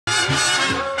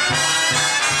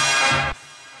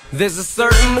There's a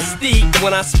certain mystique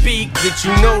when I speak that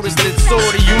you notice that's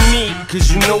sorta unique. Cause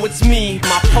you know it's me,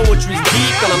 my poetry's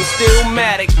deep, and I'm still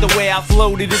matic the way I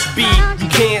flow to this beat.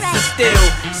 You can't sit still,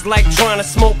 it's like trying to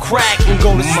smoke crack and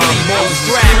go to sleep. My boys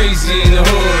is crazy in the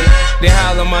hood, they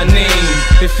holler my name.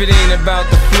 If it ain't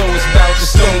about the flow, it's about the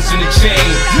stones in the chain.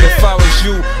 If I was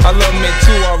you, I love me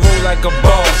too, I roll like a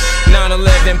boss.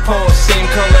 911 pulse, same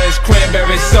color as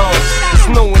cranberry sauce. It's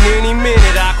knowing any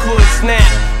minute I could snap.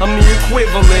 I'm the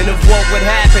equivalent of what would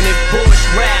happen if Bush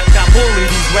rap got bullied.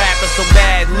 These rappers so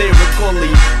bad lyrically,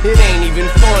 it ain't even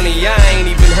funny. I ain't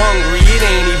even hungry, it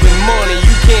ain't even money.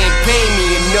 You can't pay me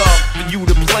enough for you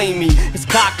to play me. It's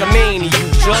cockamania, you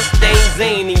just ain't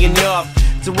zany enough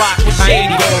to rock with I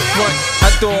ain't shady. going front, I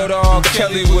thought R.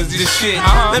 Kelly was the shit.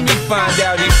 Let me find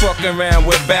out he fucking around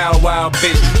with Bow Wow,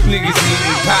 bitch. Niggas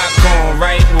eating popcorn,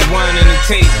 right, with wine and a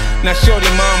tape. Now shorty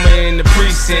mama in the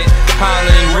precinct,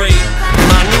 hollering rape.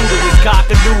 My noodle is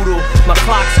cock-a-doodle, my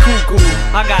clock's cuckoo,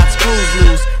 I got screws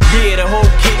loose. Yeah, the whole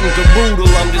kit and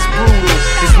caboodle, I'm just brutal.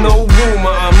 There's no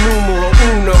rumor, I'm numero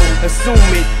uno.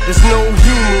 Assume it, there's no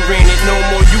humor in it, no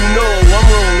more you know. I'm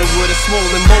rolling with a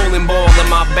swollen bowling ball in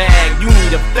my bag. You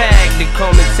need a fag to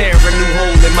come and tear a new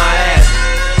hole in my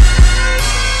ass.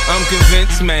 I'm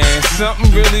convinced, man,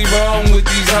 something really wrong with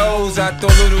these hoes. I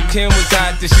thought Little Kim was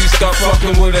hot till she start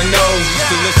fucking with her nose. Used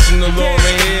to listen to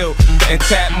Lauryn Hill and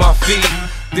tap my feet.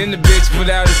 Then the bitch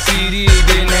put out a CD, it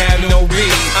didn't have no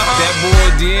beat. That boy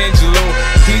D'Angelo,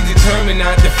 he determined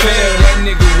not to fail. That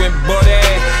nigga went butt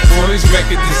ass for his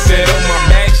record to sell. My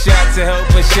back shot to help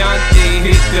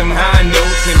Ashanti hit them high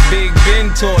notes. And Big Ben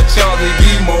taught Charlie B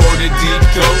more the deep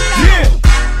throat. Yeah.